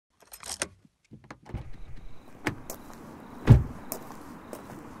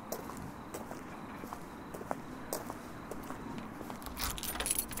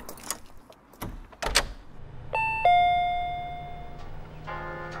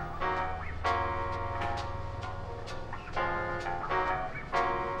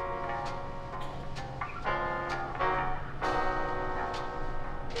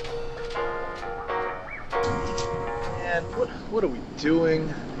What are we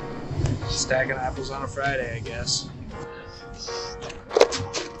doing? Stacking apples on a Friday, I guess.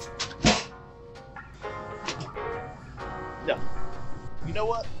 No. You know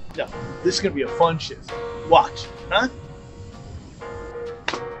what? No. This is gonna be a fun shift. Watch, huh?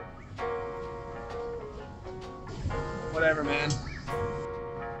 Whatever, man.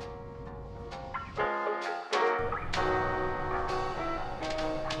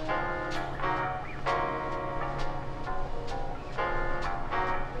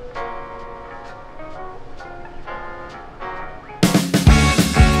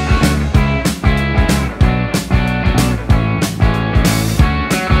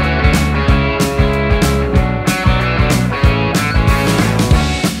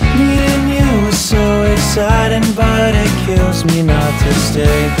 But it kills me not to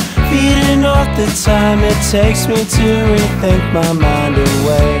stay. Feeding off the time it takes me to rethink my mind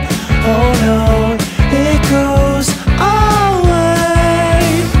away. Oh no, it goes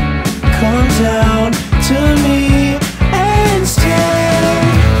away. Come down to me and stay.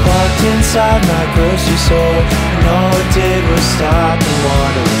 Walked inside my grocery store, and all it did was stop and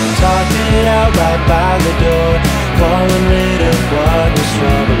wander. Talked it out right by the door, falling rid of what was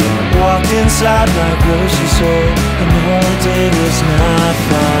troubling. Walked inside my grocery store, and all I did was not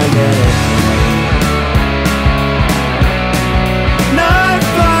find anything. Not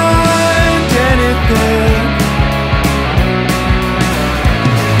find anything.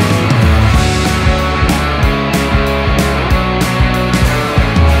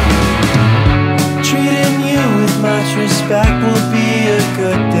 Treating you with much respect will be a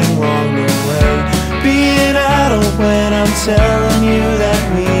good thing along the way. Being idle when I'm telling you that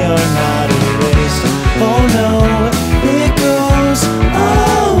we are not erased. Oh no, it goes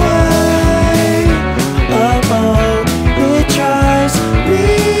away. Oh oh, it drives me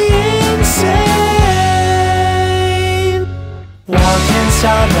insane. Walked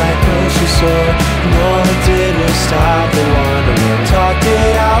inside my grocery store, and all it did was stop the wandering. Talked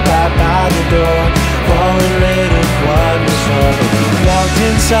it out right by the door, falling rid of what was troubling. Walked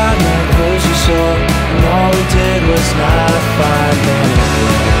inside my grocery store, and all it did was not find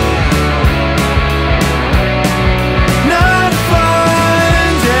anything. Not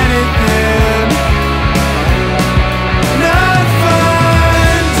find anything. Not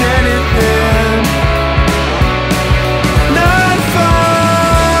find anything. Not find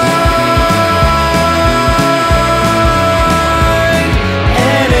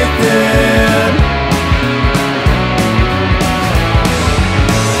anything.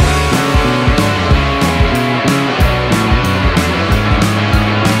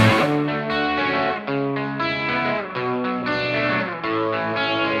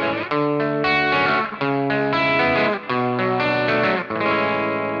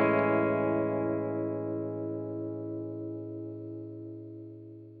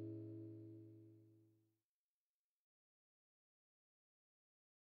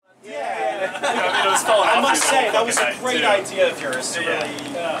 I must say, that was a great idea of yours to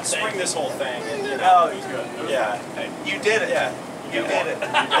really spring this whole thing. And, you know, it was good. Yeah. You did it. Yeah. You did it.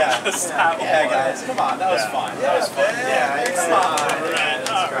 Yeah. Yeah, guys. Come on. That was fun. That was fun. Yeah. Come on.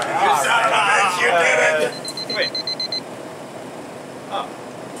 You did it. Wait. Oh.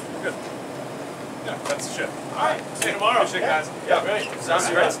 Good. Yeah, that's the shit. All right. See you tomorrow. Shit, guys. Yeah. Great. Sounds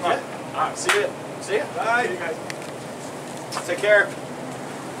great. All right. See you. See you. Bye. See you guys. Take care.